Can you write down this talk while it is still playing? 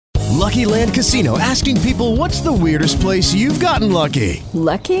Lucky Land Casino, asking people, what's the weirdest place you've gotten lucky?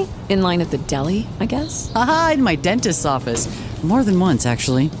 Lucky? In line at the deli, I guess? Aha, in my dentist's office. More than once,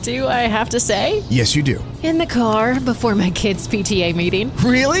 actually. Do I have to say? Yes, you do. In the car before my kids' PTA meeting.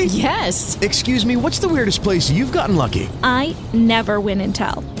 Really? Yes. Excuse me, what's the weirdest place you've gotten lucky? I never win and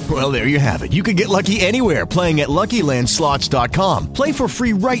tell. Well, there you have it. You can get lucky anywhere, playing at LuckyLandSlots.com. Play for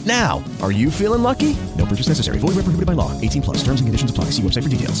free right now. Are you feeling lucky? No purchase necessary. Void where prohibited by law. 18 plus. Terms and conditions apply. See website for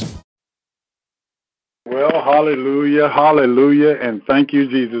details. Well, hallelujah, hallelujah, and thank you,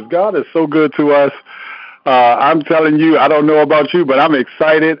 Jesus. God is so good to us. I'm telling you, I don't know about you, but I'm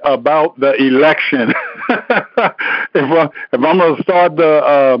excited about the election. if I'm going to start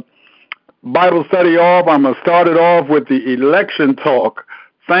the Bible study off, I'm going to start it off with the election talk.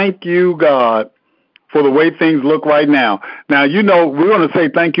 Thank you, God, for the way things look right now. Now, we're going to say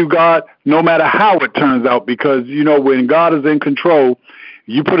thank you, God, no matter how it turns out, because, when God is in control,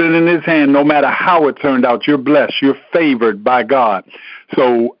 you put it in his hand, no matter how it turned out, you're blessed, you're favored by God.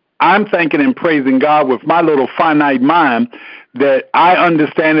 So I'm thanking and praising God with my little finite mind that I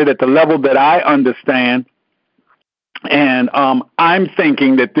understand it at the level that I understand. And I'm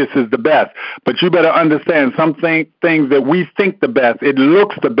thinking that this is the best. But you better understand some things that we think the best. It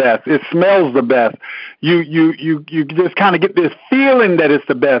looks the best. It smells the best. You just kind of get this feeling that it's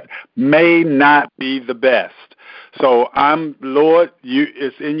the best. May not be the best. So Lord,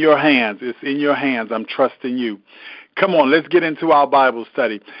 it's in your hands. It's in your hands. I'm trusting you. Come on, let's get into our Bible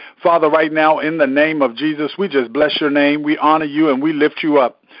study. Father, right now, in the name of Jesus, we just bless your name. We honor you and we lift you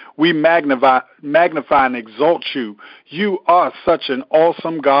up. We magnify and exalt you. You are such an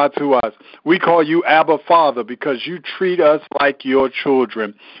awesome God to us. We call you Abba Father because you treat us like your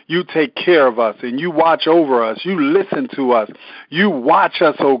children. You take care of us and you watch over us. You listen to us. You watch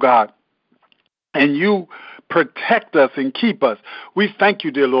us, oh God, and you protect us and keep us. We thank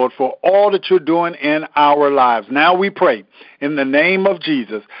you, dear Lord, for all that you're doing in our lives. Now we pray in the name of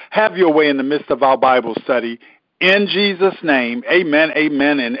Jesus. Have your way in the midst of our Bible study. In Jesus' name, amen,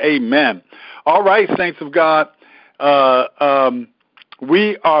 amen, and amen. All right, saints of God,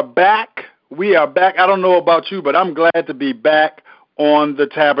 we are back. We are back. I don't know about you, but I'm glad to be back on the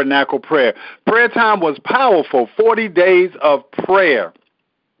Tabernacle Prayer. Prayer time was powerful, 40 days of prayer.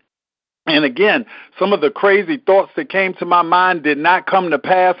 And again, some of the crazy thoughts that came to my mind did not come to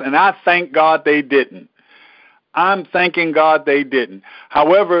pass, and I thank God they didn't. I'm thanking God they didn't.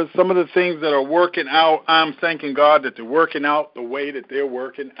 However, some of the things that are working out, I'm thanking God that they're working out the way that they're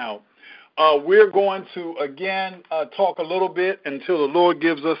working out. We're going to, again, talk a little bit until the Lord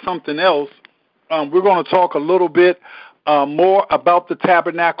gives us something else. We're going to talk a little bit more about the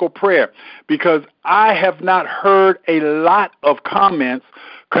Tabernacle Prayer because I have not heard a lot of comments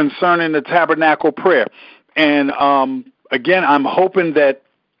concerning the Tabernacle Prayer. And, again, I'm hoping that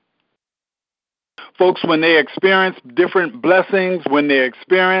folks, when they experience different blessings, when they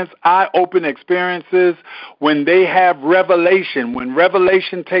experience eye-open experiences, when they have revelation, when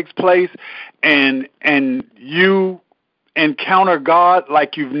revelation takes place and you encounter God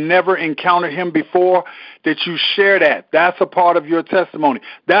like you've never encountered him before, that you share that. That's a part of your testimony.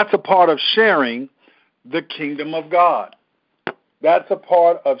 That's a part of sharing the kingdom of God. That's a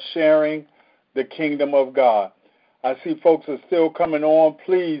part of sharing the kingdom of God. I see folks are still coming on.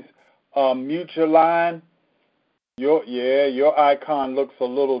 Please mute your line. Your icon looks a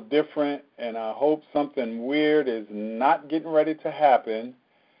little different, and I hope something weird is not getting ready to happen.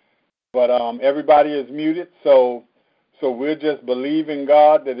 But everybody is muted, so we're just believing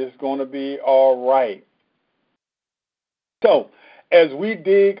God that it's going to be all right. So as we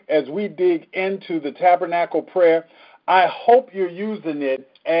dig into the Tabernacle Prayer, I hope you're using it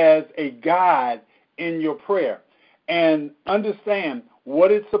as a guide in your prayer. And understand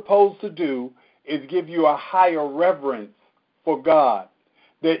what it's supposed to do is give you a higher reverence for God,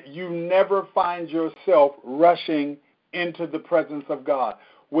 that you never find yourself rushing into the presence of God,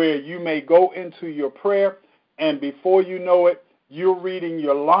 where you may go into your prayer and before you know it, you're reading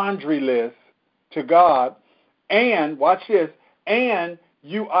your laundry list to God, and, watch this, and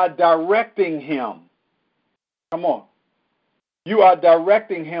you are directing him. Come on. You are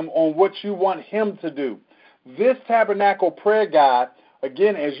directing him on what you want him to do. This Tabernacle Prayer Guide,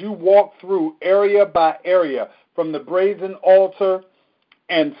 again, as you walk through area by area, from the brazen altar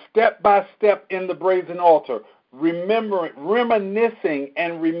and step by step in the brazen altar, reminiscing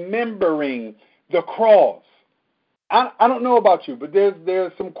and remembering the cross. I don't know about you, but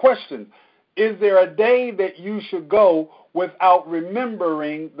there's some questions. Is there a day that you should go without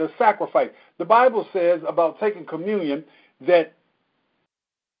remembering the sacrifice? The Bible says about taking communion that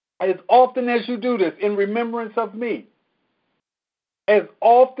as often as you do this in remembrance of me. as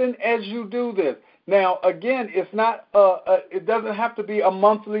often as you do this. Now, again, it's not. It doesn't have to be a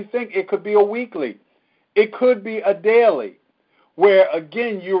monthly thing. It could be a weekly. It could be a daily, where,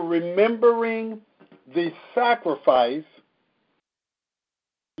 again, you're remembering the sacrifice.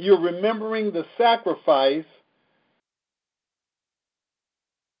 You're remembering the sacrifice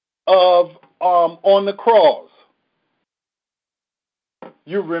of on the cross.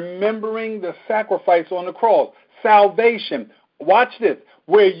 You're remembering the sacrifice on the cross. Salvation. Watch this.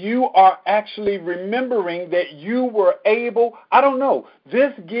 Where you are actually remembering that you were able. I don't know.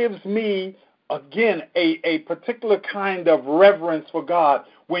 This gives me, again, a particular kind of reverence for God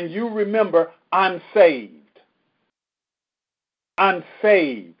when you remember, I'm saved. I'm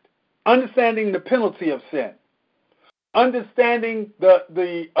saved. Understanding the penalty of sin. Understanding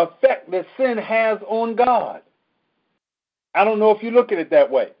the effect that sin has on God. I don't know if you look at it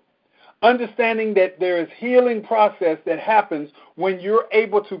that way. Understanding that there is healing process that happens when you're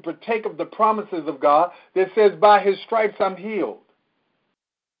able to partake of the promises of God that says, by his stripes I'm healed.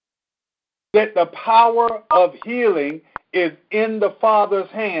 That the power of healing is in the Father's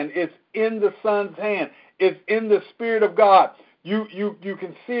hand. It's in the Son's hand. It's in the Spirit of God. You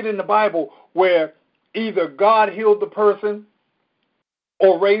can see it in the Bible where either God healed the person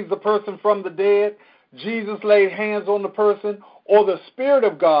or raised the person from the dead, Jesus laid hands on the person, or the Spirit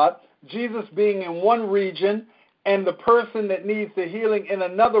of God, Jesus being in one region and the person that needs the healing in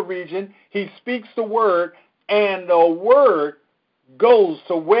another region, he speaks the word, and the word goes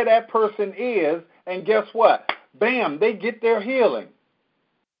to where that person is, and guess what? Bam, they get their healing.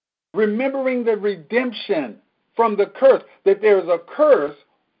 Remembering the redemption from the curse, that there is a curse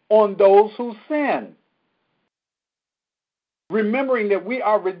on those who sin. Remembering that we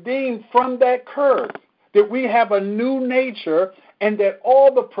are redeemed from that curse, that we have a new nature, and that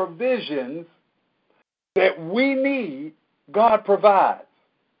all the provisions that we need, God provides.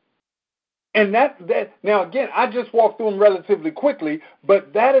 And that now again, I just walked through them relatively quickly,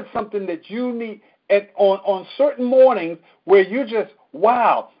 but that is something that you need on certain mornings where you just,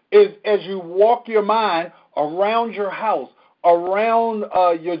 wow, as you walk your mind around your house, around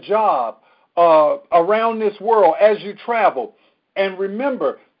your job, around this world, as you travel. And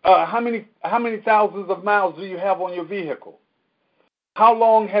remember, how many thousands of miles do you have on your vehicle? How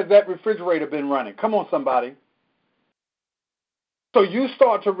long has that refrigerator been running? Come on, somebody. So you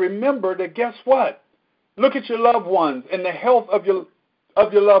start to remember that, guess what? Look at your loved ones and the health of your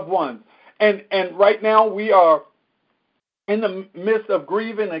loved ones. And right now we are in the midst of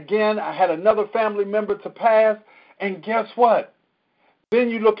grieving again. I had another family member to pass, and guess what? Then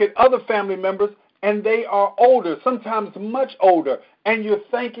you look at other family members, and they are older, sometimes much older, and you're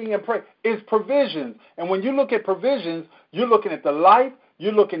thanking and praying. It's provisions. And when you look at provisions, you're looking at the life,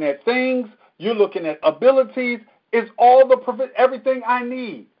 you're looking at things, you're looking at abilities. It's all everything I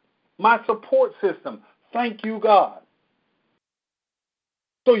need. My support system. Thank you, God.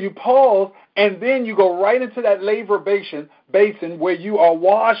 So you pause, and then you go right into that laver basin where you are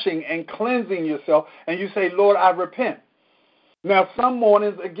washing and cleansing yourself, and you say, Lord, I repent. Now, some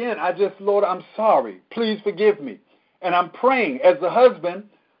mornings, again, Lord, I'm sorry. Please forgive me. And I'm praying. As the husbands,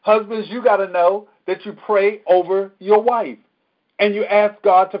 you got to know that you pray over your wife. And you ask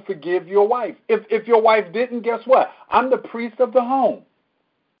God to forgive your wife. If your wife didn't, guess what? I'm the priest of the home.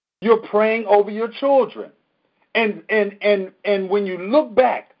 You're praying over your children. And when you look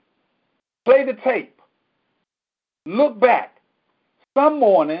back, play the tape. Look back. Some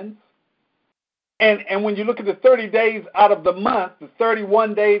mornings, and when you look at the 30 days out of the month, the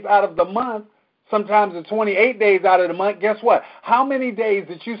 31 days out of the month, sometimes the 28 days out of the month, guess what? How many days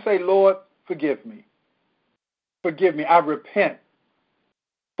did you say, Lord, forgive me? Forgive me. I repent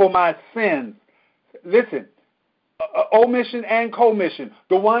for my sins. Listen, omission and commission,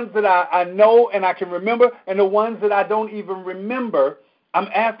 the ones that I know and I can remember, and the ones that I don't even remember, I'm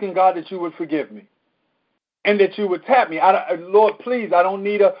asking God that you would forgive me and that you would tap me. Lord, please, I don't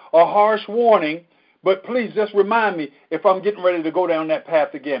need a harsh warning, but please just remind me if I'm getting ready to go down that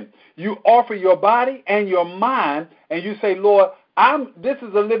path again. You offer your body and your mind, and you say, Lord, this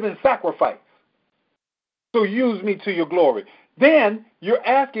is a living sacrifice. So use me to your glory. Then you're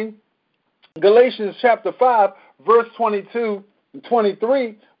asking, Galatians chapter 5, verse 22 and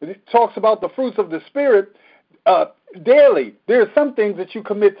 23, it talks about the fruits of the Spirit daily. There are some things that you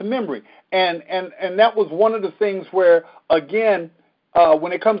commit to memory. And that was one of the things where, again,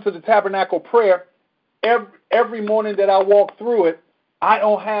 when it comes to the tabernacle prayer, every morning that I walk through it, I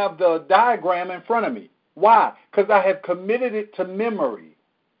don't have the diagram in front of me. Why? Because I have committed it to memory.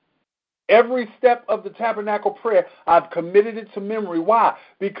 Every step of the tabernacle prayer, I've committed it to memory. Why?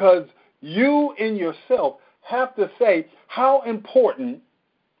 Because you in yourself have to say, how important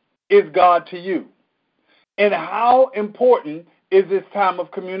is God to you? And how important is this time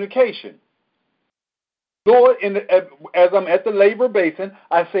of communication? Lord, as I'm at the labor basin,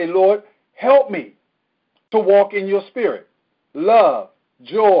 I say, Lord, help me to walk in your spirit. Love,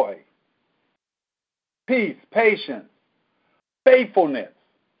 joy, peace, patience, faithfulness,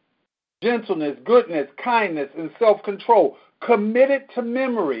 gentleness, goodness, kindness, and self-control. Commit it to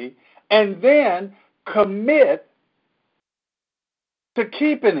memory, and then commit to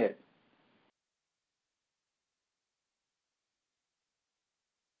keeping it.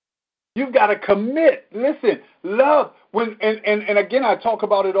 You've got to commit. Listen, love. And again, I talk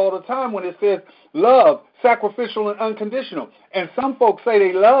about it all the time when it says love, sacrificial and unconditional. And some folks say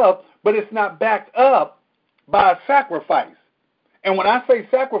they love, but it's not backed up by a sacrifice. And when I say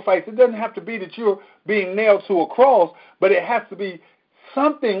sacrifice, it doesn't have to be that you're being nailed to a cross, but it has to be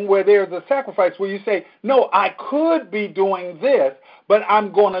something where there's a sacrifice where you say, no, I could be doing this, but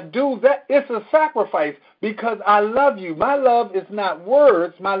I'm going to do that. It's a sacrifice because I love you. My love is not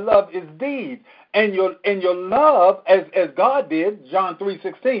words. My love is deeds. And your love, as God did, John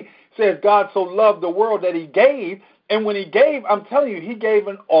 3:16, says God so loved the world that he gave. And when he gave, I'm telling you, he gave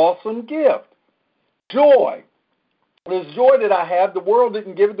an awesome gift. Joy. This joy that I have, the world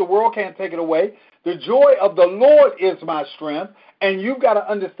didn't give it. The world can't take it away. The joy of the Lord is my strength. And you've got to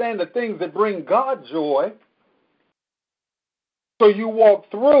understand the things that bring God joy. So you walk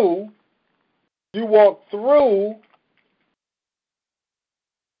through those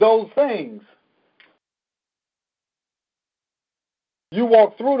things. You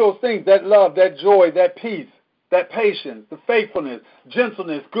walk through those things, that love, that joy, that peace, that patience, the faithfulness,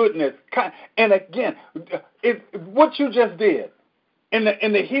 gentleness, goodness. And again, what you just did in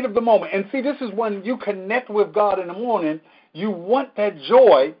the heat of the moment. And see, this is when you connect with God in the morning. You want that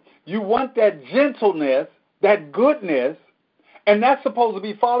joy. You want that gentleness, that goodness. And that's supposed to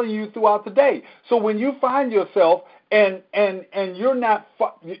be following you throughout the day. So when you find yourself and you're not,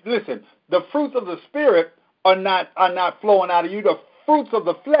 listen, the fruits of the Spirit are not flowing out of you. The fruits of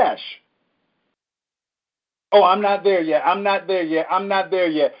the flesh. Oh, I'm not there yet. I'm not there yet. I'm not there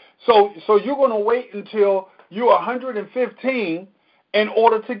yet. So you're going to wait until you're 115 in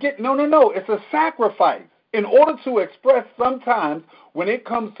order to get, no. It's a sacrifice. In order to express sometimes when it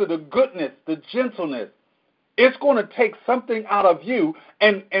comes to the goodness, the gentleness, it's going to take something out of you,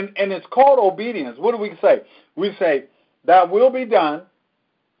 and it's called obedience. What do we say? We say, thy will be done,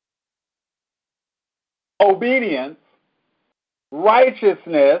 obedience,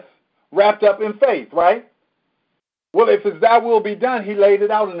 righteousness, wrapped up in faith, right? Well, if it's thy will be done, he laid it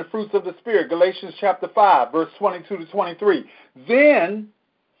out in the fruits of the Spirit, Galatians chapter 5, verse 22 to 23. Then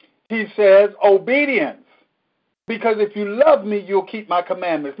he says obedience. Because if you love me, you'll keep my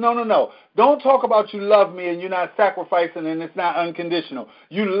commandments. No. Don't talk about you love me and you're not sacrificing and it's not unconditional.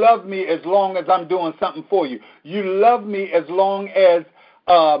 You love me as long as I'm doing something for you. You love me as long as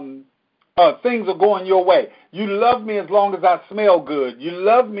things are going your way. You love me as long as I smell good. You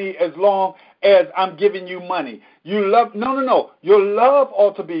love me as long as I'm giving you money. No. Your love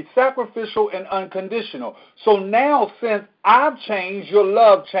ought to be sacrificial and unconditional. So now, since I've changed, your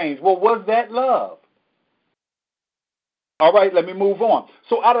love changed. Well, what's that love? All right, let me move on.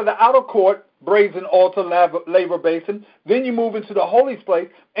 So out of the outer court, brazen altar, laver basin, then you move into the holy place,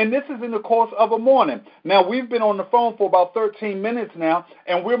 and this is in the course of a morning. Now, we've been on the phone for about 13 minutes now,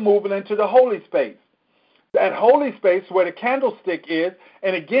 and we're moving into the holy space. That holy space where the candlestick is,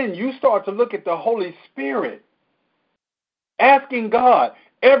 and again, you start to look at the Holy Spirit, asking God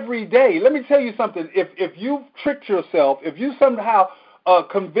every day. Let me tell you something. If you've tricked yourself, if you somehow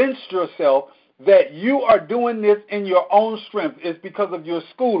convinced yourself that you are doing this in your own strength, it's because of your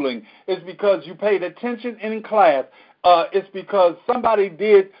schooling, it's because you paid attention in class, it's because somebody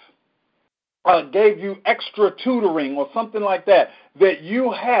gave you extra tutoring or something like that, that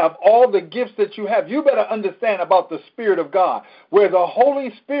you have all the gifts that you have. You better understand about the Spirit of God, where the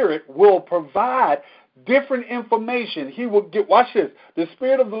Holy Spirit will provide different information. He will get, watch this, the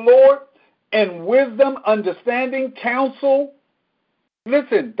Spirit of the Lord and wisdom, understanding, counsel.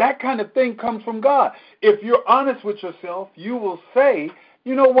 Listen, that kind of thing comes from God. If you're honest with yourself, you will say,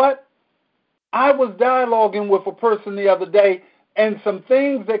 you know what? I was dialoguing with a person the other day, and some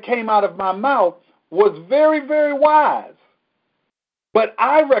things that came out of my mouth was very, very wise. But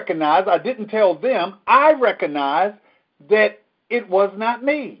I recognize, I didn't tell them, I recognize that it was not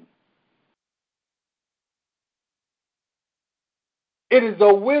me. It is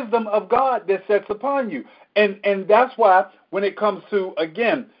the wisdom of God that sets upon you. And that's why when it comes to,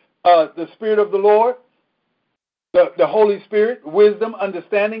 again, the Spirit of the Lord, the Holy Spirit, wisdom,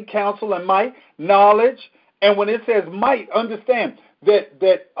 understanding, counsel, and might, knowledge, And when it says might, understand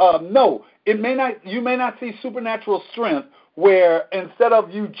that no, you may not see supernatural strength where instead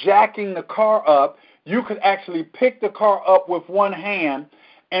of you jacking the car up, you could actually pick the car up with one hand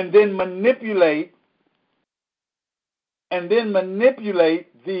and then manipulate the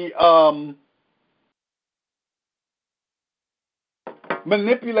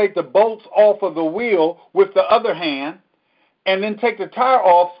bolts off of the wheel with the other hand, and then take the tire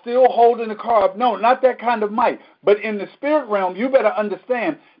off, still holding the car up. No, not that kind of might. But in the spirit realm, you better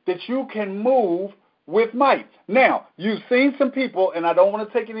understand that you can move with might. Now, you've seen some people, and I don't want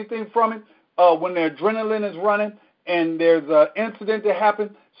to take anything from it, when their adrenaline is running and there's an incident that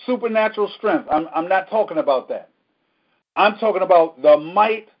happened, supernatural strength. I'm not talking about that. I'm talking about the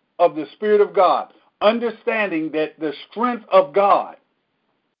might of the Spirit of God, understanding that the strength of God,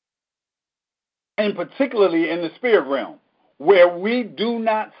 and particularly in the spirit realm, where we do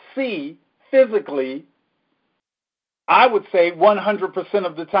not see physically, I would say 100%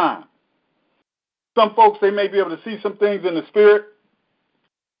 of the time. Some folks, they may be able to see some things in the spirit,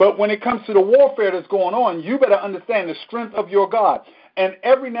 but when it comes to the warfare that's going on, you better understand the strength of your God. And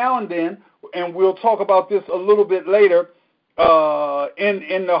every now and then, and we'll talk about this a little bit later,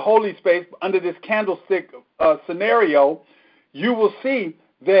 in the holy space, under this candlestick scenario, you will see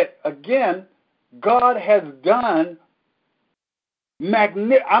that, again, God has done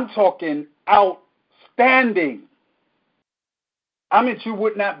I'm talking outstanding. I mean, you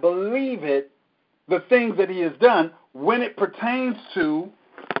would not believe it, the things that he has done when it pertains to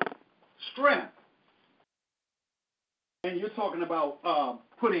strength. And you're talking about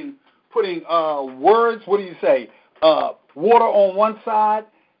putting words, what do you say, water on one side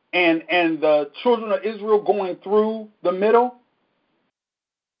and the children of Israel going through the middle.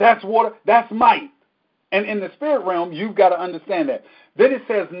 That's water, that's might. And in the spirit realm, you've got to understand that. Then it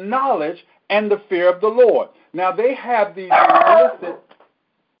says knowledge and the fear of the Lord. Now, they have these listed,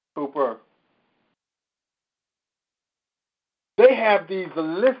 Cooper. They have these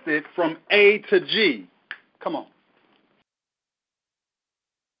listed from A to G. Come on.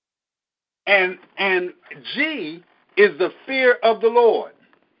 And G is the fear of the Lord.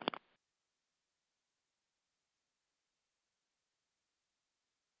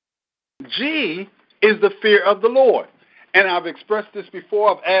 G is the fear of the Lord. And I've expressed this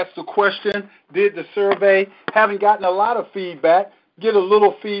before. I've asked the question, did the survey, haven't gotten a lot of feedback, get a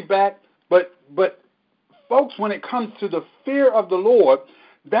little feedback. But folks, when it comes to the fear of the Lord,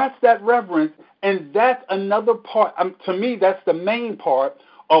 that's that reverence, and that's another part. To me, that's the main part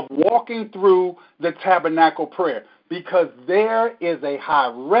of walking through the tabernacle prayer, because there is a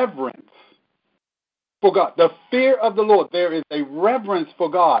high reverence for God. The fear of the Lord, there is a reverence for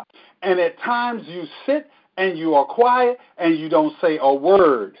God. And at times you sit and you are quiet and you don't say a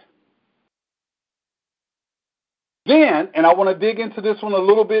word. Then, and I want to dig into this one a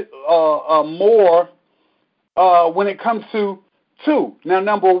little bit more when it comes to two. Now,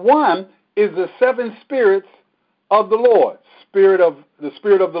 number one is the seven spirits of the Lord. The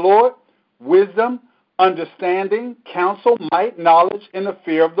Spirit of the Lord, wisdom, understanding, counsel, might, knowledge, and the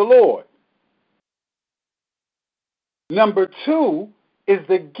fear of the Lord. Number two is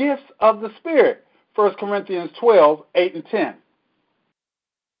the gifts of the Spirit. 1 Corinthians 12, 8 and 10.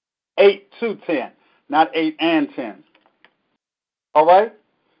 8 to 10, not 8 and 10. All right?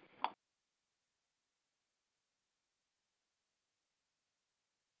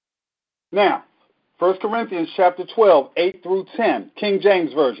 Now, 1 Corinthians chapter 12, 8 through 10, King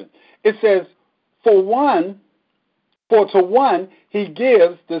James Version. It says, For to one he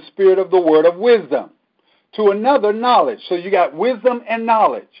gives the spirit of the word of wisdom, to another knowledge. So you got wisdom and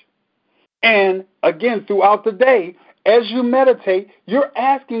knowledge. And again, throughout the day, as you meditate, you're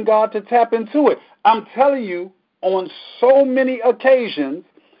asking God to tap into it. I'm telling you, on so many occasions,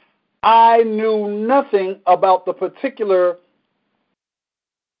 I knew nothing about the particular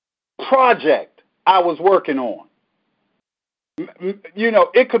project I was working on. You know,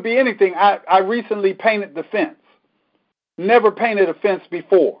 it could be anything. I recently painted the fence. Never painted a fence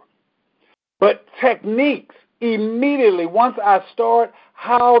before. But techniques, immediately, once I start,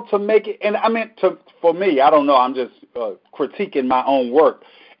 how to make it, and I meant for me, I don't know, I'm just critiquing my own work.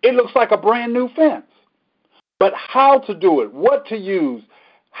 It looks like a brand new fence. But how to do it, what to use,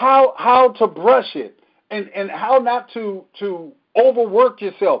 how to brush it, and how not to overwork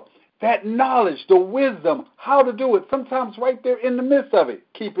yourself. That knowledge, the wisdom, how to do it, sometimes right there in the midst of it,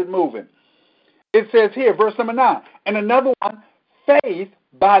 keep it moving. It says here, verse number 9, and another one, faith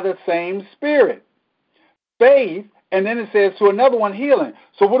by the same Spirit. Faith, and then it says to another one, healing.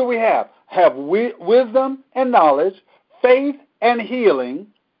 So what do we have? Have wisdom and knowledge, faith and healing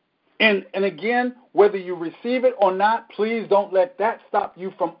And again, whether you receive it or not, please don't let that stop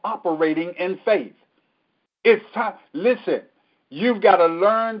you from operating in faith. It's time. Listen, you've got to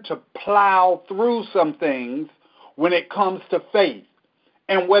learn to plow through some things when it comes to faith.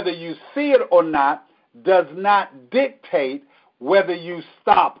 And whether you see it or not does not dictate whether you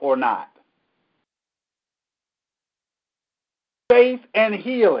stop or not. Faith and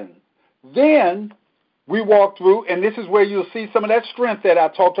healing. Then we walk through, and this is where you'll see some of that strength that I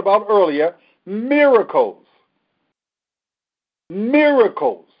talked about earlier, miracles.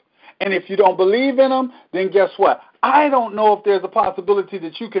 Miracles. And if you don't believe in them, then guess what? I don't know if there's a possibility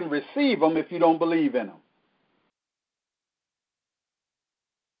that you can receive them if you don't believe in them.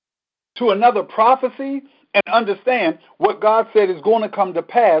 To another prophecy, and understand what God said is going to come to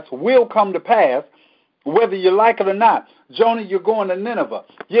pass will come to pass, whether you like it or not. Jonah, you're going to Nineveh.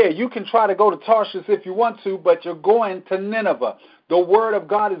 Yeah, you can try to go to Tarshish if you want to, but you're going to Nineveh. The word of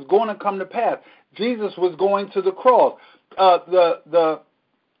God is going to come to pass. Jesus was going to the cross. The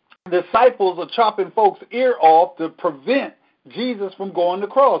disciples are chopping folks' ear off to prevent Jesus from going to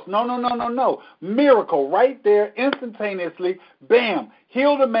the cross. No. Miracle right there, instantaneously, bam,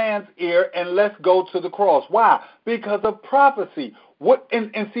 heal the man's ear and let's go to the cross. Why? Because of prophecy.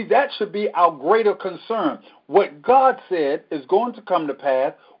 And see, that should be our greater concern. What God said is going to come to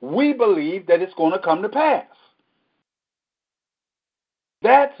pass, we believe that it's going to come to pass.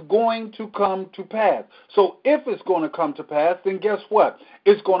 That's going to come to pass. So if it's going to come to pass, then guess what?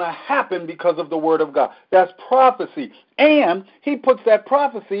 It's going to happen because of the word of God. That's prophecy. And he puts that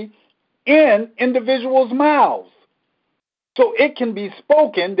prophecy in individuals' mouths. So it can be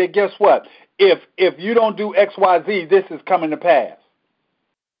spoken that guess what? If you don't do X, Y, Z, this is coming to pass.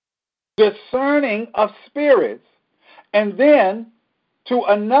 Discerning of spirits, and then to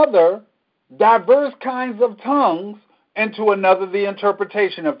another, diverse kinds of tongues, and to another, the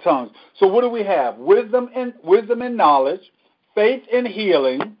interpretation of tongues. So what do we have? Wisdom and knowledge, faith and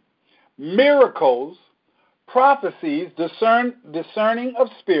healing, miracles, prophecies, discerning of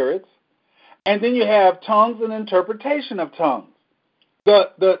spirits, and then you have tongues and interpretation of tongues.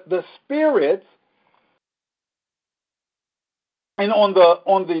 The spirits, and on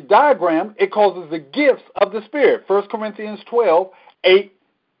the diagram, it calls the gifts of the Spirit. 1 Corinthians 12, 8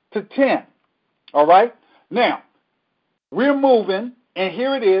 to 10. All right? Now, we're moving, and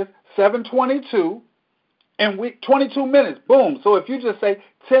here it is, 7:22, and 22 minutes, boom. So if you just say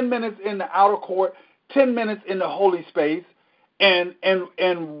 10 minutes in the outer court, 10 minutes in the holy space, and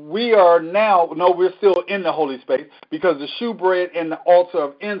we are now, no, we're still in the holy space because the shewbread and the altar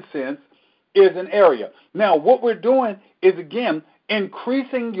of incense is an area. Now, what we're doing is, again,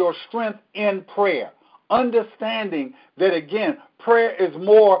 increasing your strength in prayer, understanding that, again, prayer is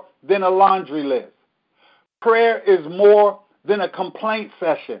more than a laundry list. Prayer is more than a complaint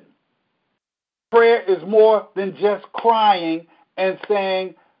session. Prayer is more than just crying and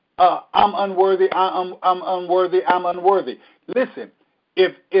saying, I'm unworthy, I'm unworthy, I'm unworthy. Listen,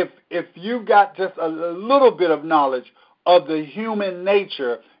 if you've got just a little bit of knowledge of the human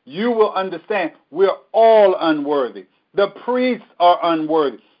nature, you will understand we're all unworthy. The priests are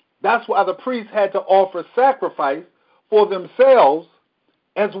unworthy. That's why the priests had to offer sacrifice for themselves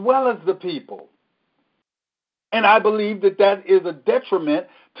as well as the people. And I believe that is a detriment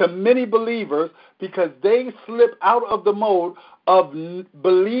to many believers because they slip out of the mode of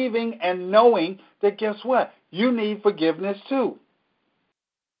believing and knowing that, guess what? You need forgiveness too.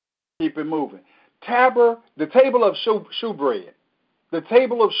 Keep it moving. The table of shewbread. The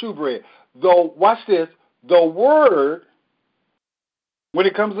table of shewbread. Though, watch this, the word, when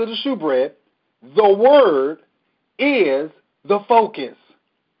it comes to the shewbread, the word is the focus.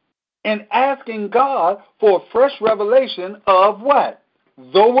 And asking God for a fresh revelation of what?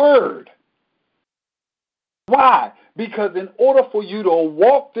 The word. Why? Because in order for you to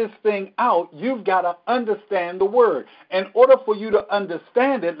walk this thing out, you've got to understand the word. In order for you to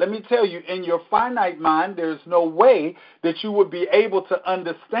understand it, let me tell you, in your finite mind, there's no way that you would be able to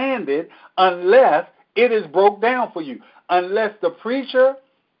understand it unless it is broke down for you. Unless the preacher,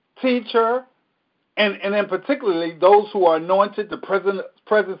 teacher, and then particularly those who are anointed, the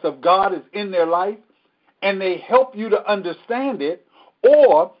presence of God is in their life, and they help you to understand it,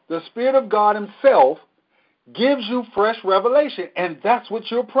 or the Spirit of God himself gives you fresh revelation, and that's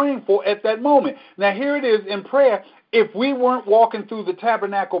what you're praying for at that moment. Now, here it is in prayer. If we weren't walking through the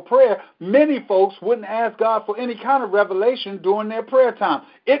tabernacle prayer, many folks wouldn't ask God for any kind of revelation during their prayer time.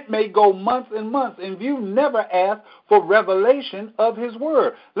 It may go months and months, and you never ask for revelation of his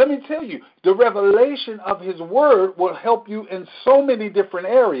word. Let me tell you, the revelation of his word will help you in so many different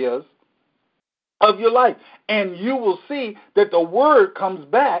areas of your life, and you will see that the word comes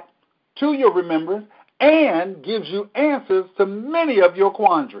back to your remembrance and gives you answers to many of your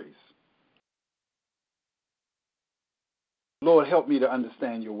quandaries. Lord, help me to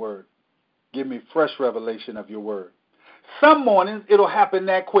understand your word. Give me fresh revelation of your word. Some mornings, it'll happen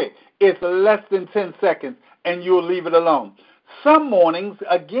that quick. It's less than 10 seconds, and you'll leave it alone. Some mornings,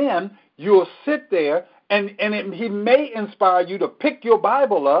 again, you'll sit there, and he may inspire you to pick your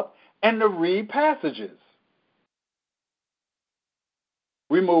Bible up and to read passages.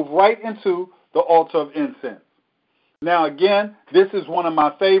 We move right into the altar of incense. Now, again, this is one of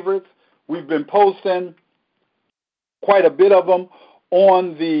my favorites. We've been posting quite a bit of them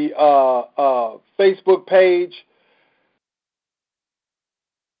on the Facebook page.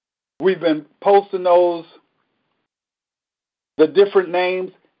 We've been posting those, the different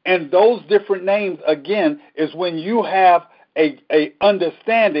names, and those different names, again, is when you have a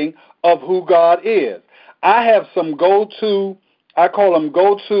understanding of who God is. I have some go-to, I call them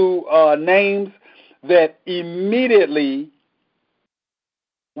go-to names that immediately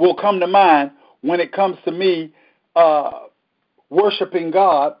will come to mind when it comes to me worshiping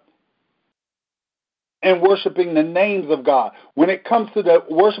God and worshiping the names of God. When it comes to the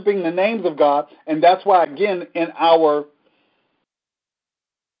worshiping the names of God, and that's why, again, in our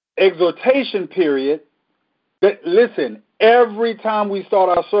exhortation period, that listen, every time we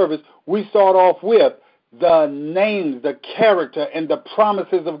start our service, we start off with the names, the character, and the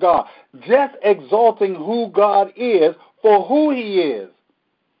promises of God. Just exalting who God is for who he is.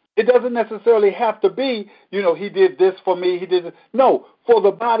 It doesn't necessarily have to be, he did this for me, he did this. No, for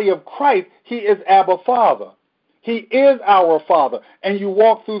the body of Christ, he is Abba Father. He is our Father. And you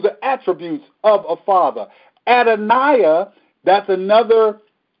walk through the attributes of a Father. Adonai, that's another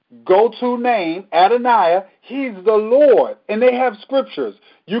go-to name. Adonai, he's the Lord. And they have scriptures.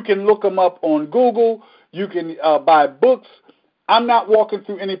 You can look them up on Google. You can buy books. I'm not walking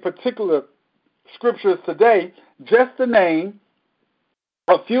through any particular scriptures today, just the name.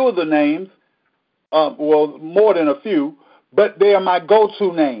 A few of the names, more than a few, but they are my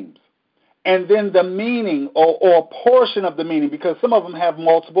go-to names. And then the meaning or a portion of the meaning, because some of them have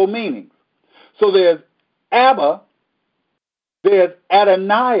multiple meanings. So there's Abba, there's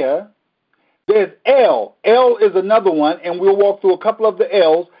Adonai, there's El. El is another one, and we'll walk through a couple of the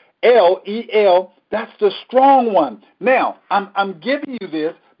L's. El, E-L, that's the strong one. Now, I'm giving you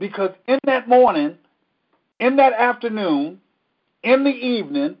this because in that morning, in that afternoon, in the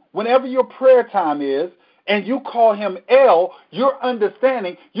evening, whenever your prayer time is, and you call him El, you're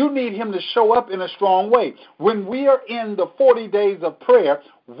understanding you need him to show up in a strong way. When we are in the 40 days of prayer,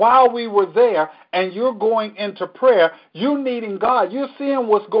 while we were there, and you're going into prayer, you needing God, you're seeing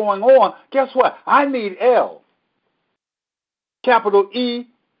what's going on. Guess what? I need El. Capital E,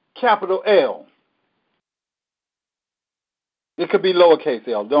 capital L. It could be lowercase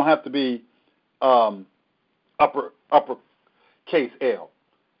L. Don't have to be upper case L.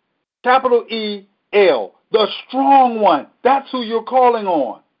 Capital E, L. The strong one. That's who you're calling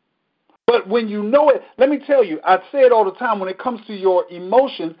on. But when you know it, let me tell you, I say it all the time, when it comes to your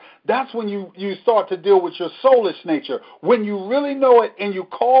emotions, that's when you start to deal with your soulish nature. When you really know it and you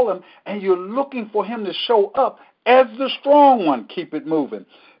call him and you're looking for him to show up as the strong one, keep it moving.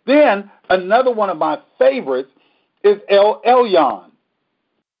 Then another one of my favorites is El Elyon.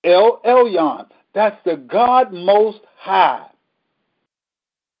 El Elyon. That's the God Most High.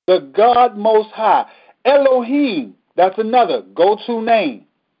 The God Most High. Elohim, that's another go-to name.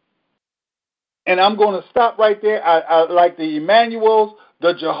 And I'm going to stop right there. I like the Emmanuels,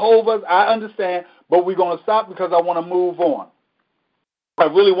 the Jehovah's, I understand, but we're going to stop because I want to move on. I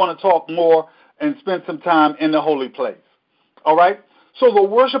really want to talk more and spend some time in the holy place. All right? So the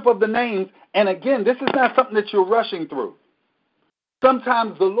worship of the names, and again, this is not something that you're rushing through.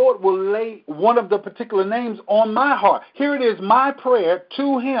 Sometimes the Lord will lay one of the particular names on my heart. Here it is, my prayer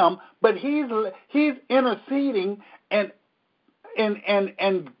to him, but he's interceding and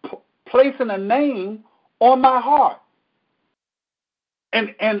placing a name on my heart.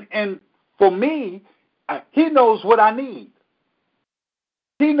 And for me, he knows what I need.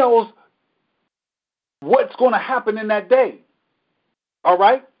 He knows what's going to happen in that day. All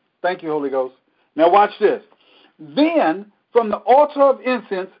right? Thank you, Holy Ghost. Now watch this. Then, from the altar of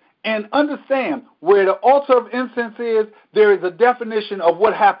incense, and understand where the altar of incense is, there is a definition of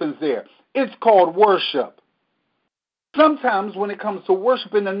what happens there. It's called worship. Sometimes when it comes to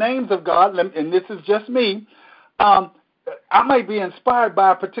worshiping the names of God, and this is just me, I might be inspired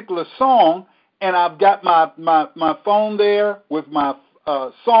by a particular song, and I've got my phone there with my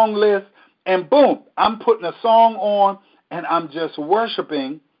song list, and boom, I'm putting a song on, and I'm just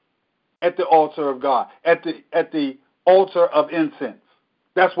worshiping at the altar of God, at the altar of incense.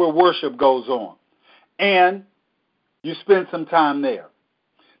 That's where worship goes on. And you spend some time there.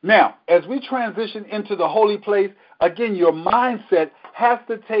 Now, as we transition into the holy place, again, your mindset has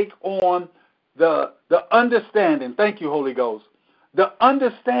to take on the understanding. Thank you, Holy Ghost. The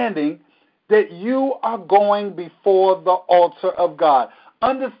understanding that you are going before the altar of God.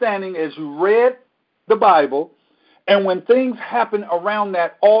 Understanding as you read the Bible, and when things happen around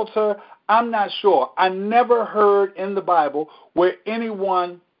that altar, I'm not sure. I never heard in the Bible where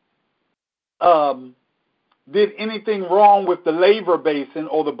anyone did anything wrong with the laver basin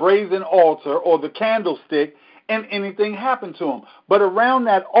or the brazen altar or the candlestick and anything happened to them. But around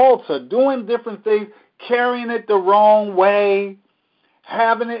that altar, doing different things, carrying it the wrong way,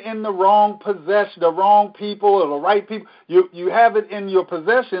 having it in the wrong possession, the wrong people or the right people, you have it in your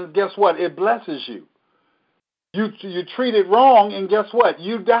possessions, guess what? It blesses you. You treat it wrong, and guess what?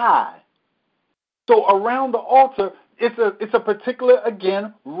 You die. So around the altar, it's a particular,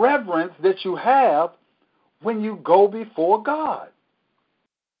 again, reverence that you have when you go before God.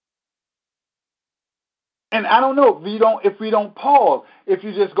 And I don't know if we don't pause, if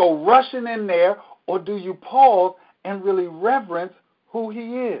you just go rushing in there, or do you pause and really reverence who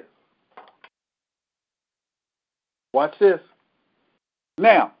he is? Watch this.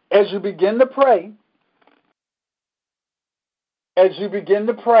 Now, as you begin to pray, the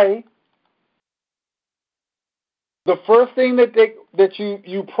first thing that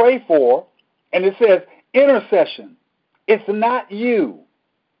you pray for, and it says intercession. It's not you.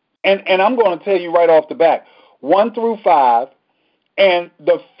 And I'm going to tell you right off the bat, 1 through 5, and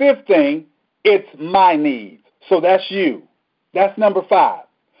the 5th thing, it's my needs. So that's you. That's number 5.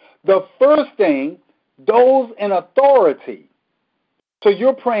 The first thing, those in authority. So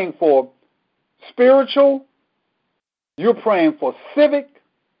you're praying for spiritual, you're praying for civic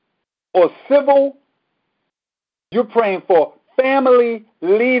or civil, you're praying for family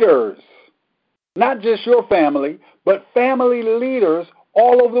leaders. Not just your family, but family leaders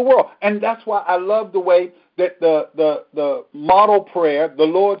all over the world. And that's why I love the way that the model prayer, the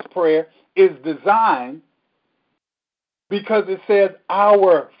Lord's Prayer, is designed, because it says,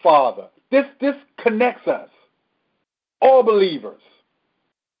 our Father. This connects us, all believers,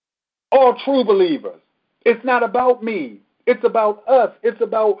 all true believers. It's not about me. It's about us. It's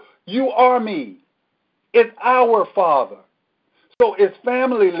about you are me. It's our Father. So it's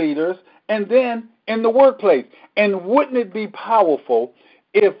family leaders, and then in the workplace. And wouldn't it be powerful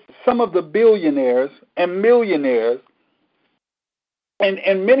if some of the billionaires and millionaires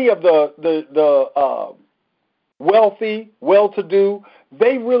and many of the wealthy, well-to-do,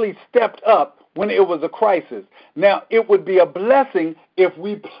 they really stepped up when it was a crisis. Now, it would be a blessing if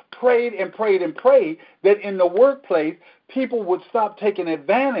we prayed and prayed and prayed that in the workplace, people would stop taking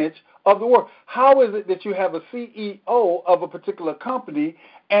advantage of the work. How is it that you have a CEO of a particular company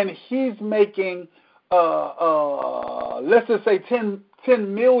and he's making, let's just say 10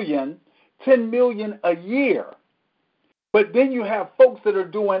 million a year? But then you have folks that are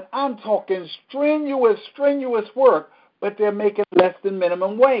doing, I'm talking strenuous work, but they're making less than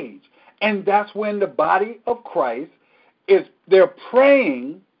minimum wage. And that's when the body of Christ they're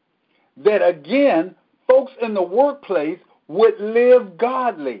praying that, again, folks in the workplace would live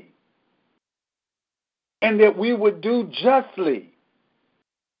godly and that we would do justly,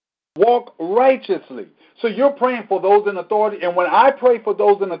 walk righteously. So you're praying for those in authority. And when I pray for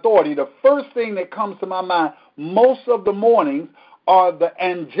those in authority, the first thing that comes to my mind most of the mornings are the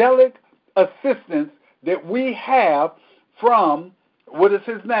angelic assistance that we have from, what is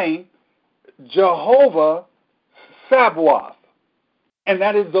his name? Jehovah Sabaoth. And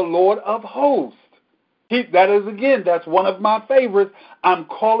that is the Lord of hosts. That's one of my favorites. I'm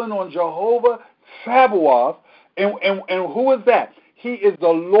calling on Jehovah Sabaoth. And who is that? He is the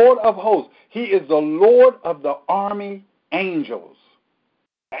Lord of hosts. He is the Lord of the army angels.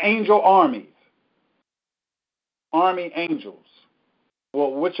 Angel armies. Army angels.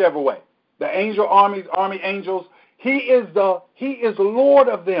 Well, whichever way. The angel armies, army angels. He is Lord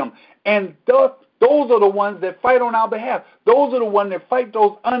of them. And those are the ones that fight on our behalf. Those are the ones that fight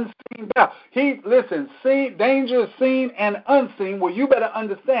those unseen battles. Danger is seen and unseen. Well, you better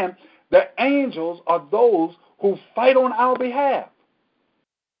understand the angels are those who fight on our behalf.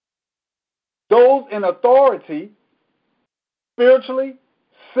 Those in authority, spiritually,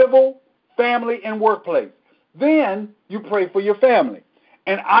 civil, family, and workplace. Then you pray for your family.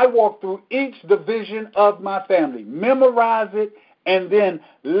 And I walk through each division of my family. Memorize it, and then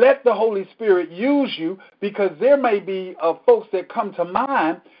let the Holy Spirit use you, because there may be folks that come to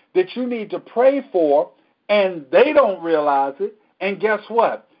mind that you need to pray for, and they don't realize it. And guess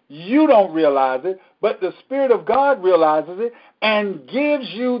what? You don't realize it, but the Spirit of God realizes it and gives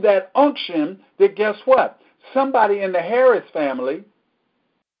you that unction that, guess what? Somebody in the Harris family,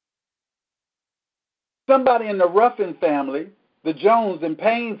 somebody in the Ruffin family, the Jones and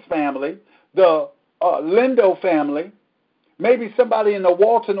Paynes family, the Lindo family, maybe somebody in the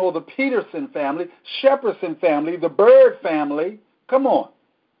Walton or the Peterson family, Shepperson family, the Bird family. Come on.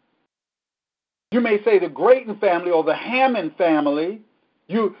 You may say the Grayton family or the Hammond family.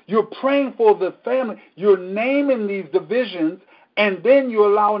 You're praying for the family. You're naming these divisions, and then you're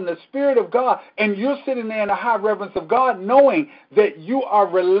allowing the Spirit of God, and you're sitting there in the high reverence of God, knowing that you are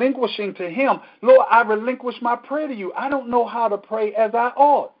relinquishing to Him. Lord, I relinquish my prayer to you. I don't know how to pray as I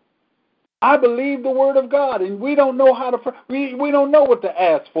ought. I believe the Word of God, and we don't know how to pray. We don't know what to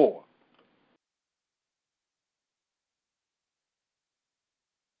ask for.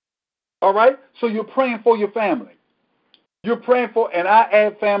 All right? So you're praying for your family. You're praying for, and I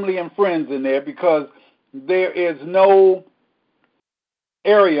add family and friends in there because there is no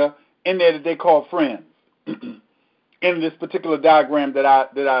area in there that they call friends in this particular diagram that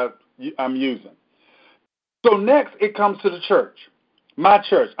I'm using. So next, it comes to the church. My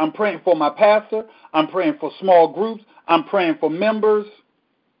church. I'm praying for my pastor. I'm praying for small groups. I'm praying for members.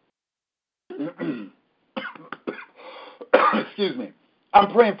 Excuse me.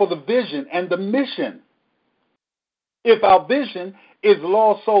 I'm praying for the vision and the mission. If our vision is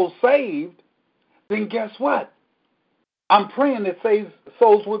lost souls saved, then guess what? I'm praying that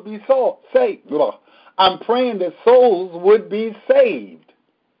souls would be saved. I'm praying that souls would be saved.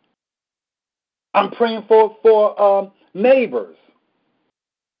 I'm praying for neighbors.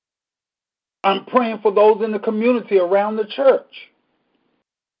 I'm praying for those in the community around the church.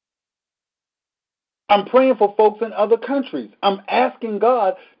 I'm praying for folks in other countries. I'm asking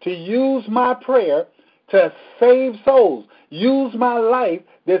God to use my prayer to save souls. Use my life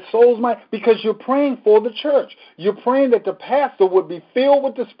that souls might, because you're praying for the church. You're praying that the pastor would be filled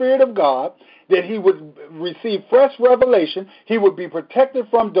with the Spirit of God, that he would receive fresh revelation, he would be protected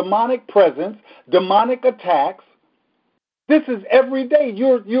from demonic presence, demonic attacks. This is every day.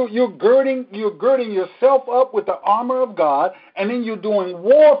 You're girding yourself up with the armor of God, and then you're doing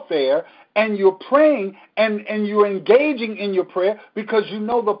warfare, and you're praying, and you're engaging in your prayer because you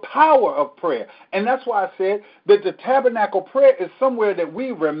know the power of prayer. And that's why I said that the tabernacle prayer is somewhere that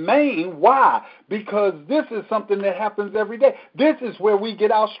we remain. Why? Because this is something that happens every day. This is where we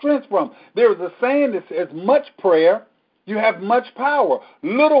get our strength from. There's a saying that says, much prayer, you have much power.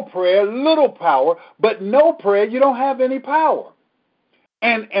 Little prayer, little power, but no prayer, you don't have any power.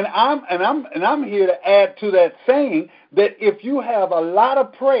 And I'm here to add to that saying that if you have a lot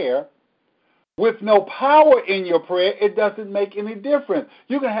of prayer with no power in your prayer, it doesn't make any difference.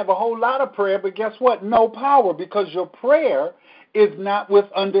 You can have a whole lot of prayer, but guess what? No power, because your prayer is not with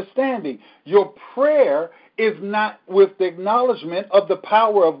understanding. Your prayer is not with the acknowledgement of the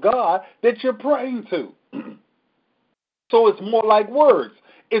power of God that you're praying to. So it's more like words.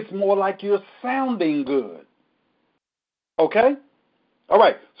 It's more like you're sounding good. Okay? All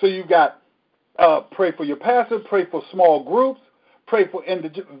right. So you got pray for your pastor, pray for small groups, pray for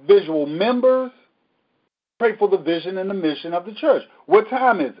individual members, pray for the vision and the mission of the church. What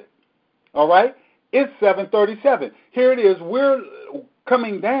time is it? All right? It's 7:37. Here it is. We're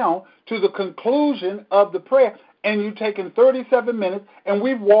coming down to the conclusion of the prayer, and you've taken 37 minutes, and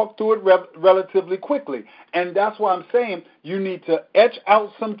we've walked through it relatively quickly. And that's why I'm saying you need to etch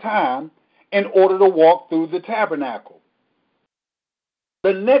out some time in order to walk through the tabernacle.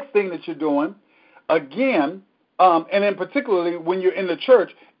 The next thing that you're doing, again, and in particularly when you're in the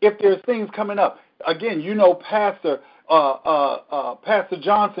church, if there's things coming up, again, you know Pastor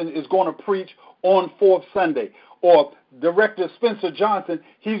Johnson is going to preach on Fourth Sunday, or Director Spencer Johnson,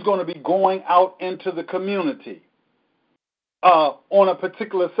 he's going to be going out into the community on a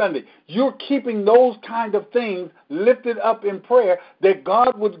particular Sunday. You're keeping those kind of things lifted up in prayer, that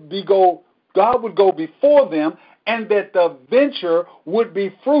God would go before them, and that the venture would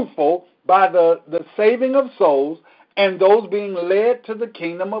be fruitful by the saving of souls and those being led to the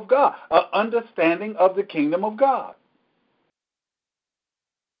kingdom of God, an understanding of the kingdom of God.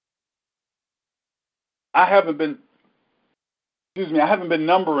 I haven't been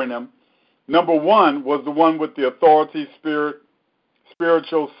numbering them. Number one was the one with the authority,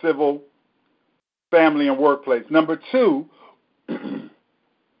 spiritual, civil, family, and workplace. Number two,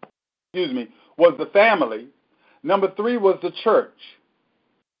 was the family. Number three was the church.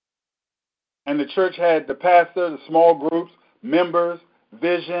 And the church had the pastor, the small groups, members,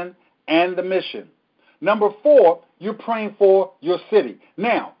 vision, and the mission. Number four, you're praying for your city.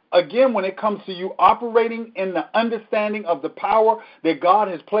 Now, again, when it comes to you operating in the understanding of the power that God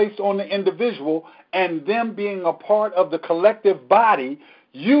has placed on the individual and them being a part of the collective body,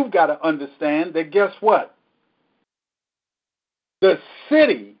 you've got to understand that guess what? The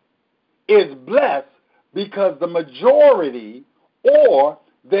city is blessed because the majority, or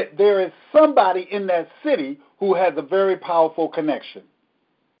that there is somebody in that city who has a very powerful connection.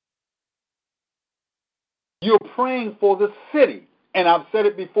 You're praying for the city. And I've said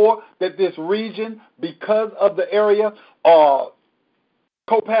it before that this region, because of the area,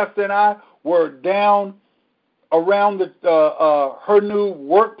 co-pastor and I were down around her new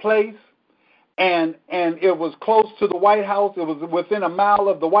workplace, and it was close to the White House. It was within a mile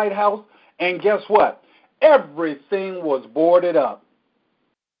of the White House. And guess what? Everything was boarded up.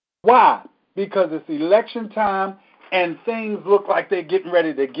 Why? Because it's election time and things look like they're getting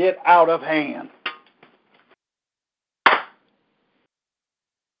ready to get out of hand.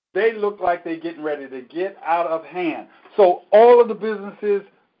 They look like they're getting ready to get out of hand. So all of the businesses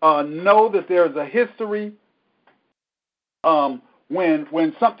know that there's a history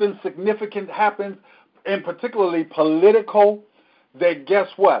when something significant happens, and particularly political, that guess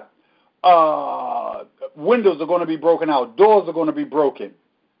what? Windows are going to be broken out. Doors are going to be broken.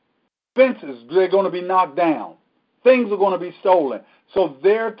 Fences, they're going to be knocked down. Things are going to be stolen. So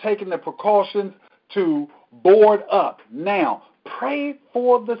they're taking the precautions to board up. Now, pray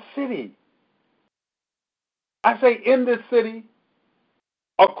for the city. I say in this city,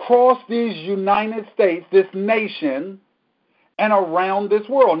 across these United States, this nation, and around this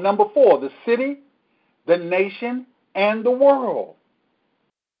world. Number 4, the city, the nation, and the world.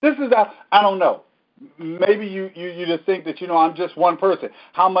 This is, I don't know. Maybe you just think that, I'm just one person.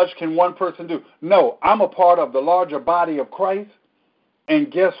 How much can one person do? No, I'm a part of the larger body of Christ.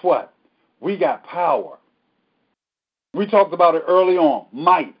 And guess what? We got power. We talked about it early on.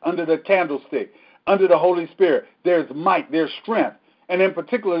 Might, under the candlestick, under the Holy Spirit. There's might, there's strength. And then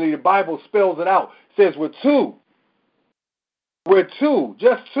particularly the Bible spells it out. It says we're two,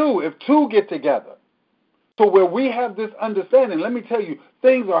 just two, if two get together. So where we have this understanding, let me tell you,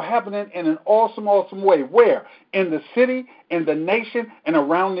 things are happening in an awesome, awesome way. Where? In the city, in the nation, and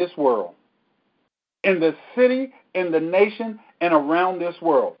around this world. In the city, in the nation, and around this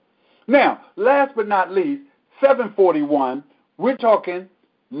world. Now, last but not least, 741, we're talking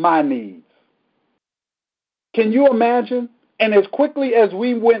my needs. Can you imagine? And as quickly as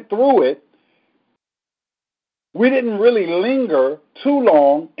we went through it, we didn't really linger too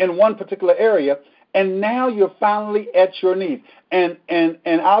long in one particular area, and now you're finally at your needs. And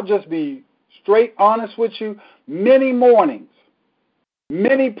I'll just be straight honest with you, many mornings,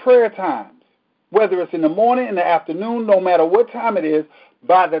 many prayer times, whether it's in the morning, in the afternoon, no matter what time it is,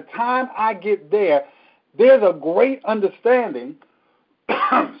 by the time I get there, there's a great understanding,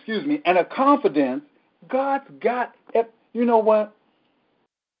 excuse me, and a confidence. God's got it. You know what?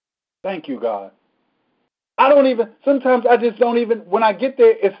 Thank you, God. Sometimes I just don't even, when I get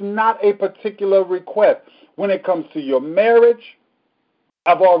there, it's not a particular request. When it comes to your marriage,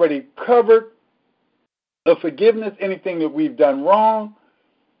 I've already covered the forgiveness, anything that we've done wrong.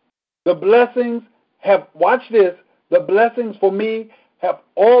 The blessings have, watch this, the blessings for me have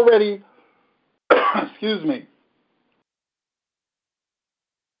already, excuse me,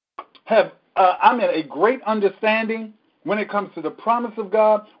 I'm in a great understanding when it comes to the promise of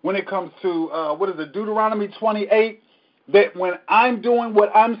God, when it comes to, Deuteronomy 28, that when I'm doing what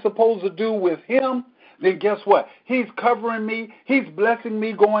I'm supposed to do with him, then guess what? He's covering me. He's blessing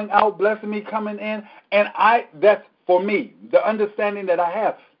me going out, blessing me coming in. And that's for me, the understanding that I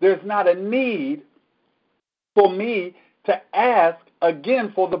have. There's not a need for me to ask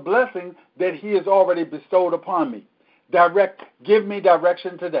again for the blessing that he has already bestowed upon me. Give me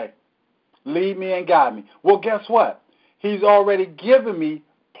direction today. Lead me and guide me. Well, guess what? He's already given me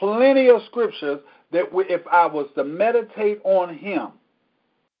plenty of scriptures that if I was to meditate on him,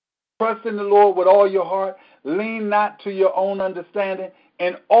 trust in the Lord with all your heart, lean not to your own understanding,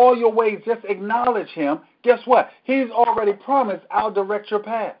 in all your ways just acknowledge him. Guess what? He's already promised I'll direct your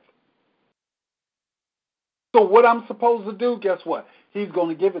path. So what I'm supposed to do, guess what? He's going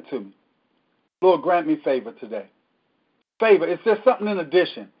to give it to me. Lord, grant me favor today. Favor, it's just something in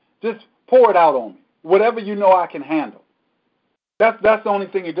addition. Just pour it out on me. Whatever you know I can handle. That's the only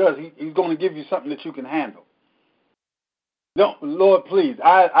thing he does. He's going to give you something that you can handle. Lord, please,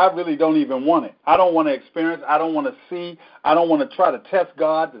 I really don't even want it. I don't want to experience. I don't want to see. I don't want to try to test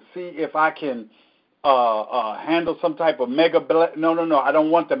God to see if I can handle some type of mega blessing. No. I don't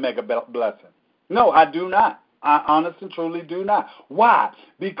want the mega blessing. No, I do not. I honestly and truly do not. Why?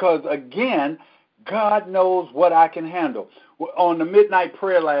 Because, again, God knows what I can handle. On the midnight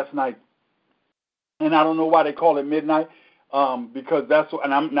prayer last night, and I don't know why they call it midnight, because that's what,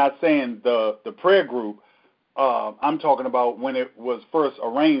 and I'm not saying the prayer group. I'm talking about when it was first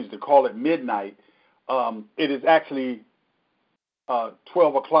arranged to call it midnight. It is actually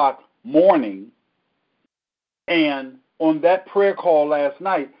 12 o'clock morning. And on that prayer call last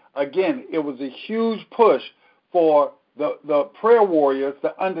night, again, it was a huge push for the prayer warriors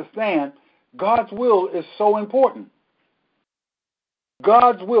to understand God's will is so important.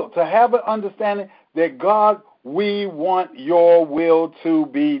 God's will, to have an understanding that God, we want your will to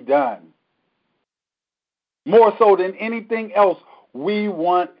be done. More so than anything else, we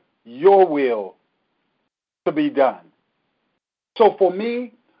want your will to be done. So for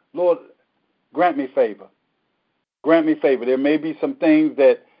me, Lord, grant me favor. Grant me favor. There may be some things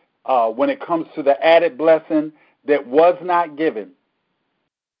that when it comes to the added blessing that was not given,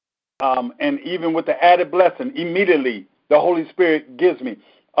 and even with the added blessing, immediately the Holy Spirit gives me.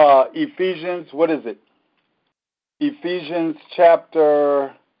 Ephesians, what is it? Ephesians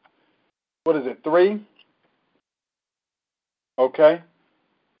chapter, 3? Okay.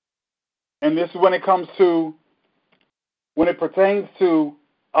 And this is when it pertains to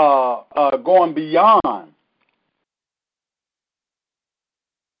going beyond.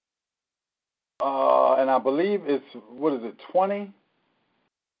 And I believe it's, 20?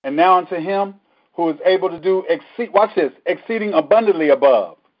 And now unto him who is able to do, watch this, exceeding abundantly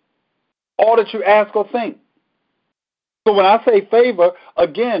above all that you ask or think. So when I say favor,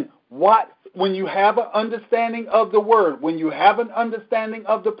 again, when you have an understanding of the word, when you have an understanding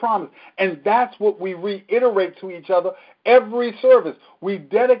of the promise, and that's what we reiterate to each other every service. We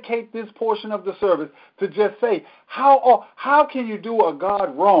dedicate this portion of the service to just say, how can you do a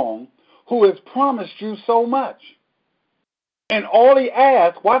God wrong who has promised you so much? And all he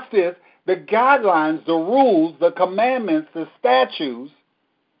asks, watch this, the guidelines, the rules, the commandments, the statutes,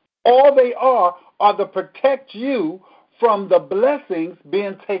 all they are to protect you from the blessings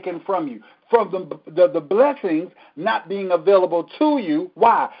being taken from you, from the blessings not being available to you.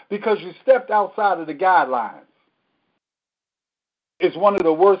 Why? Because you stepped outside of the guidelines. It's one of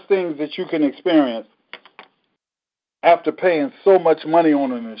the worst things that you can experience after paying so much money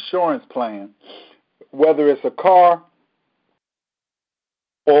on an insurance plan, whether it's a car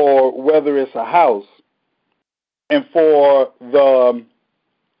or whether it's a house, and for the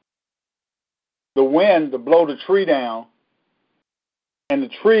wind to blow the tree down and the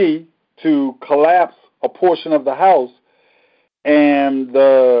tree to collapse a portion of the house, and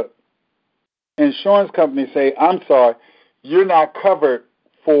the insurance company say, I'm sorry, you're not covered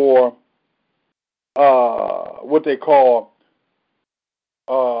for what they call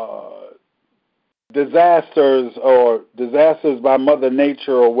disasters by Mother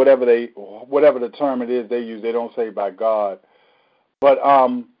Nature, or whatever the term it is they use. They don't say by God. But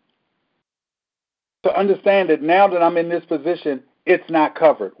to understand that now that I'm in this position, it's not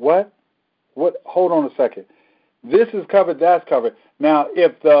covered. What? Hold on a second. This is covered, that's covered. Now,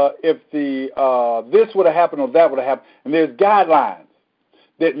 if this would have happened or that would have happened, and there's guidelines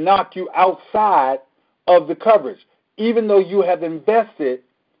that knock you outside of the coverage, even though you have invested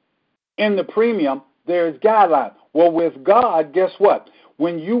in the premium, there's guidelines. Well, with God, guess what?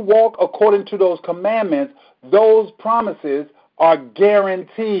 When you walk according to those commandments, those promises are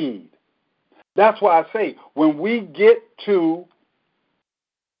guaranteed. That's why I say, when we get to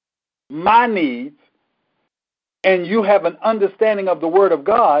my needs and you have an understanding of the Word of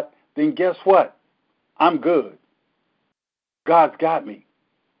God, then guess what? I'm good. God's got me.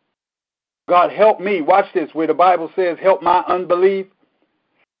 God, help me. Watch this, where the Bible says, help my unbelief.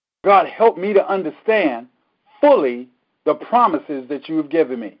 God, help me to understand fully the promises that you have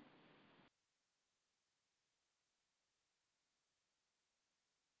given me.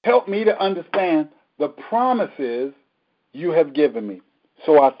 Help me to understand the promises you have given me.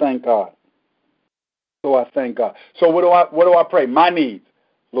 So I thank God. So what do I pray? My needs.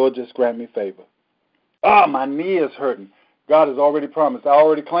 Lord, just grant me favor. My knee is hurting. God has already promised. I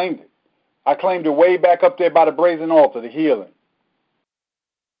already claimed it. I claimed it way back up there by the brazen altar, the healing.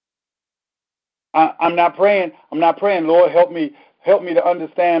 I'm not praying, Lord, help me to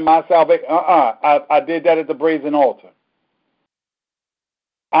understand my salvation. I did that at the brazen altar.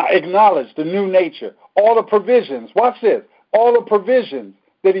 I acknowledge the new nature, all the provisions. Watch this. All the provisions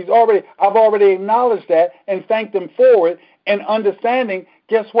that I've already acknowledged that and thanked him for it, and understanding,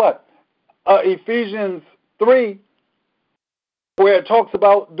 guess what? Ephesians 3, where it talks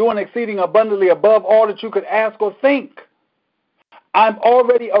about doing exceeding abundantly above all that you could ask or think. I'm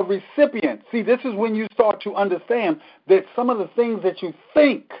already a recipient. See, this is when you start to understand that some of the things that you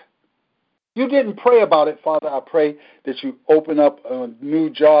think You didn't pray about it, Father, I pray that you open up a new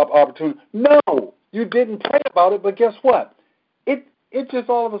job opportunity. No, you didn't pray about it, but guess what? It just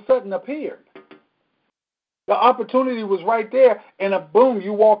all of a sudden appeared. The opportunity was right there, and boom,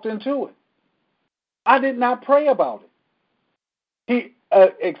 you walked into it. I did not pray about it.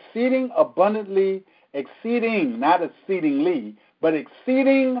 Exceeding abundantly, not exceedingly, but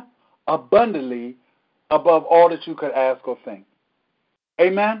exceeding abundantly above all that you could ask or think.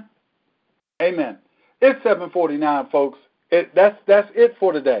 Amen? Amen. It's 7:49, folks. That's it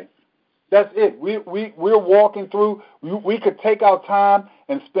for today. That's it. We're walking through. We could take our time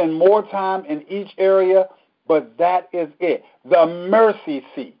and spend more time in each area, but that is it. The mercy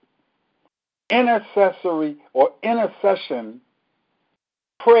seat. Intercessory or intercession,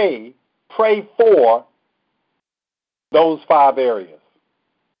 pray for those 5 areas.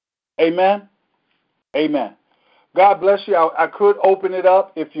 Amen? Amen. God bless you. I could open it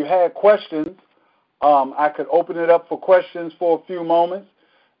up if you had questions. I could open it up for questions for a few moments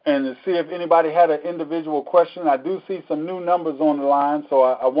and to see if anybody had an individual question. I do see some new numbers on the line, so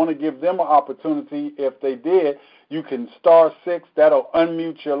I want to give them an opportunity. If they did, you can *6. That'll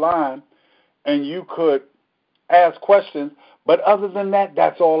unmute your line, and you could ask questions. But other than that,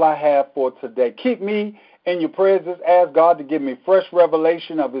 that's all I have for today. Keep me in your prayers. Just ask God to give me fresh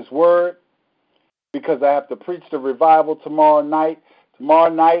revelation of His Word, because I have to preach the revival tomorrow night.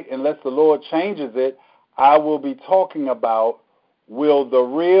 Tomorrow night, unless the Lord changes it, I will be talking about, will the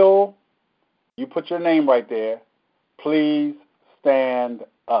real, you put your name right there, please stand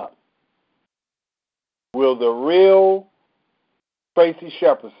up. Will the real Tracy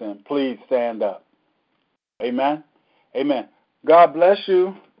Shepardson please stand up? Amen? Amen. God bless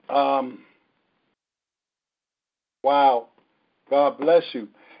you. Wow. God bless you.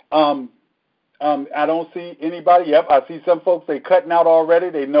 I don't see anybody. Yep, I see some folks, they cutting out already.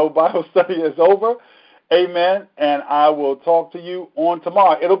 They know Bible study is over. Amen. And I will talk to you on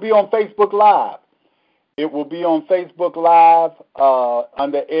tomorrow. It'll be on Facebook Live. It will be on Facebook Live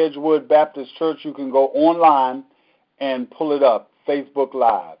under Edgewood Baptist Church. You can go online and pull it up, Facebook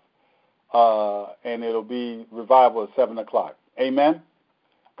Live. And it'll be revival at 7 o'clock. Amen.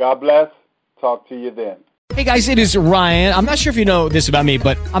 God bless. Talk to you then. Hey guys, it is Ryan. I'm not sure if you know this about me,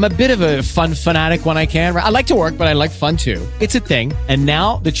 but I'm a bit of a fun fanatic when I can. I like to work, but I like fun too. It's a thing. And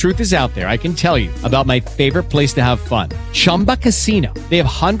now the truth is out there. I can tell you about my favorite place to have fun. Chumba Casino. They have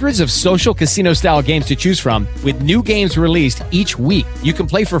hundreds of social casino style games to choose from with new games released each week. You can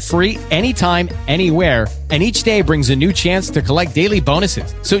play for free anytime, anywhere. And each day brings a new chance to collect daily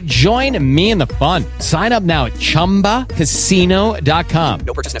bonuses. So join me in the fun. Sign up now at ChumbaCasino.com.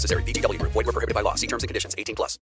 No purchase necessary. VGW Group. Void where prohibited by law. See terms and conditions. 18+.